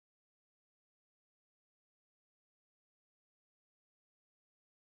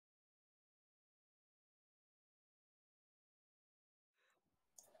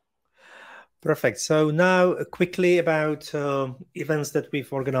Perfect. So now quickly about events that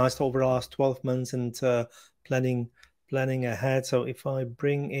we've organized over the last 12 months and planning ahead. So if I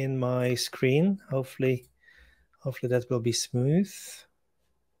bring in my screen, hopefully that will be smooth.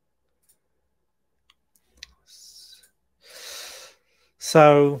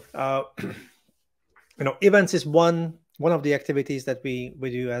 So events is one of the activities that we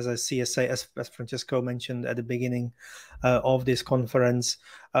do as a CSA, as Francesco mentioned at the beginning of this conference.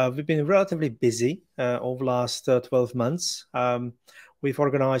 We've been relatively busy over the last 12 months. We've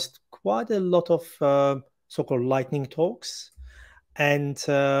organized quite a lot of so-called lightning talks and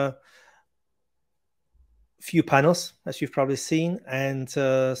few panels, as you've probably seen, and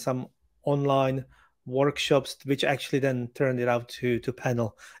some online workshops, which actually then turned it out to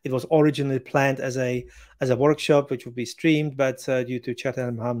panel. It was originally planned as a workshop, which would be streamed, but due to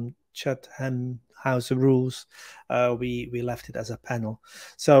Chatham House rules, we left it as a panel.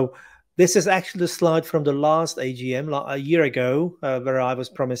 So this is actually the slide from the last AGM a year ago, where I was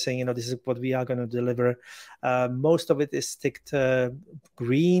promising, this is what we are going to deliver. Most of it is ticked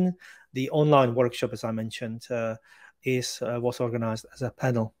green. The online workshop, as I mentioned, was organized as a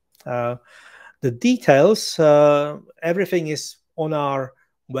panel. The details, everything is on our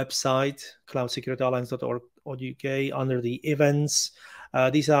website, cloudsecurityalliance.org.uk, under the events.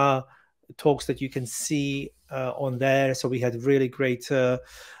 These are talks that you can see on there. So we had really great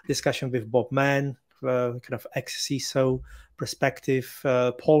discussion with Bob Mann, kind of ex-CISO perspective.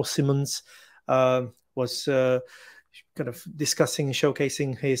 Paul Simmons was kind of discussing and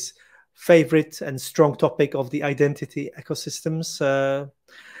showcasing his favorite and strong topic of the identity ecosystems.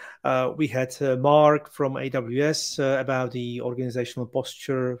 We had Mark from AWS about the organizational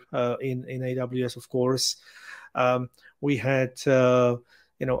posture in AWS, of course. We had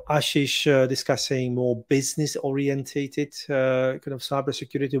Ashish discussing more business-orientated kind of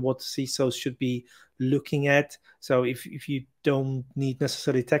cybersecurity, what CISOs should be looking at. So if you don't need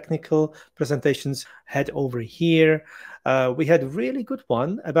necessarily technical presentations, head over here. We had a really good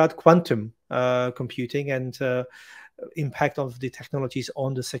one about quantum computing and impact of the technologies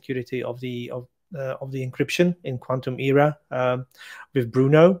on the security of the encryption in quantum era with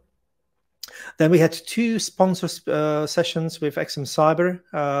Bruno. Then we had two sponsor sessions with XM Cyber.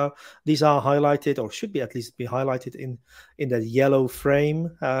 These are highlighted, or should be at least be highlighted in the yellow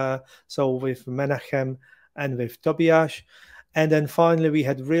frame. So with Menachem and with Tobias. And then finally, we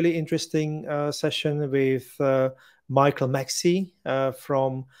had really interesting session with Michael Maxey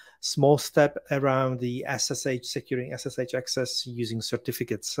from Small Step around the SSH, securing SSH access using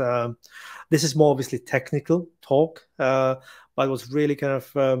certificates. This is more obviously technical talk, but it was really kind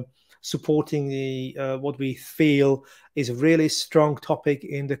of supporting the what we feel is a really strong topic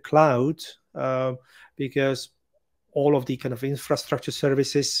in the cloud, because all of the kind of infrastructure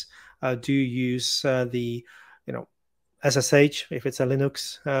services do use the SSH if it's a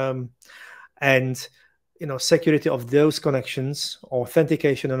Linux, and security of those connections,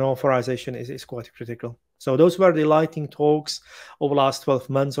 authentication and authorization is quite critical. So those were the lightning talks over the last 12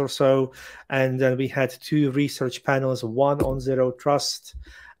 months or so. And then we had two research panels, one on zero trust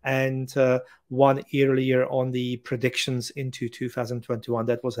and one earlier on the predictions into 2021.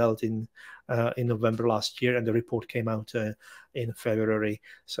 That was held in November last year, and the report came out in February.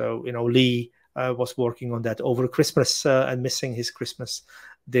 So Lee was working on that over Christmas and missing his Christmas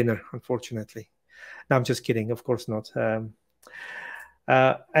dinner, unfortunately. No, I'm just kidding. Of course not. And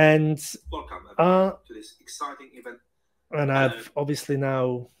welcome to this exciting event. And I've obviously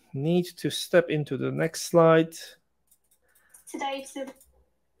now need to step into the next slide.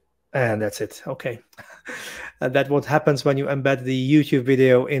 And that's it. Okay. And that's what happens when you embed the YouTube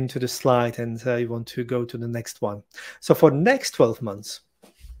video into the slide and you want to go to the next one. So for the next 12 months,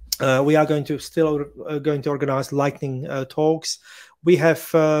 we are going to organize lightning talks. We have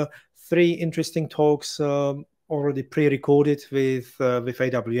 3 interesting talks already pre-recorded with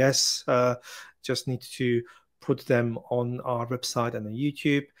AWS. Just need to put them on our website and on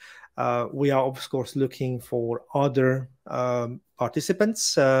YouTube. We are, of course, looking for other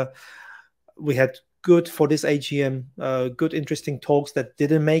participants. We had good for this AGM, good, interesting talks that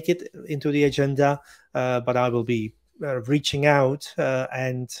didn't make it into the agenda, but I will be reaching out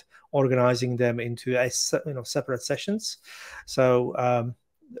and organizing them into separate sessions. So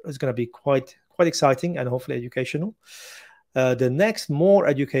it's going to be quite exciting and hopefully educational. The next more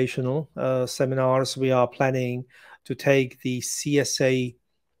educational seminars, we are planning to take the CSA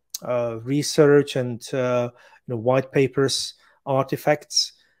research and white papers,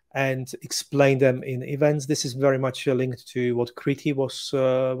 artifacts, and explain them in events. This is very much linked to what Kriti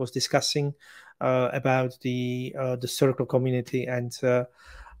was discussing about the Circle community and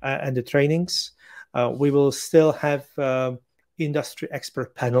and the trainings. We will still have industry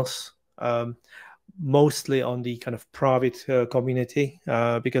expert panels, mostly on the kind of private community,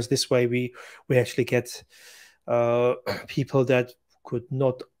 because this way we actually get people that could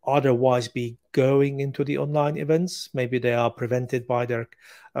not otherwise be going into the online events. Maybe they are prevented by their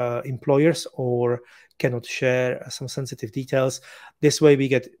employers or cannot share some sensitive details. This way we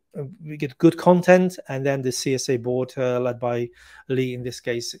get good content, and then the CSA board, led by Lee in this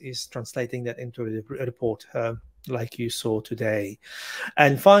case, is translating that into the report like you saw today.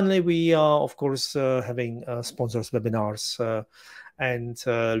 And finally, we are, of course, having sponsors webinars and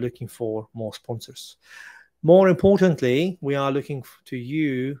looking for more sponsors. More importantly, we are looking to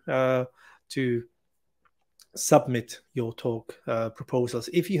you to submit your talk proposals.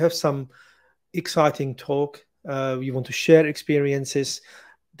 If you have some exciting talk, you want to share experiences,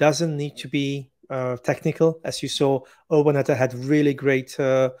 doesn't need to be technical. As you saw, Obanata had really great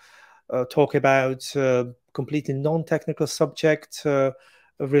talk about completely non-technical subject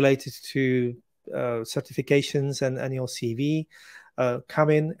related to certifications and annual CV. Come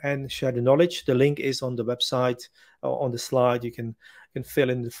in and share the knowledge. The link is on the website, on the slide. You can fill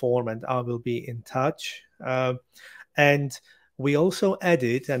in the form, and I will be in touch. And we also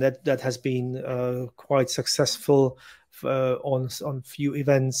added, and that has been quite successful on few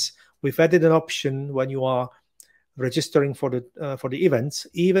events. We've added an option when you are registering for the events,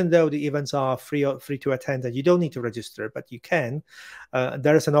 even though the events are free to attend and you don't need to register, but you can.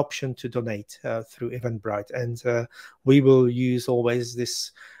 There is an option to donate through Eventbrite, and we will use always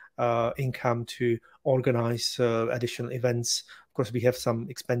this income to organize additional events. Of course, we have some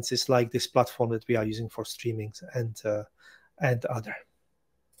expenses like this platform that we are using for streaming and other.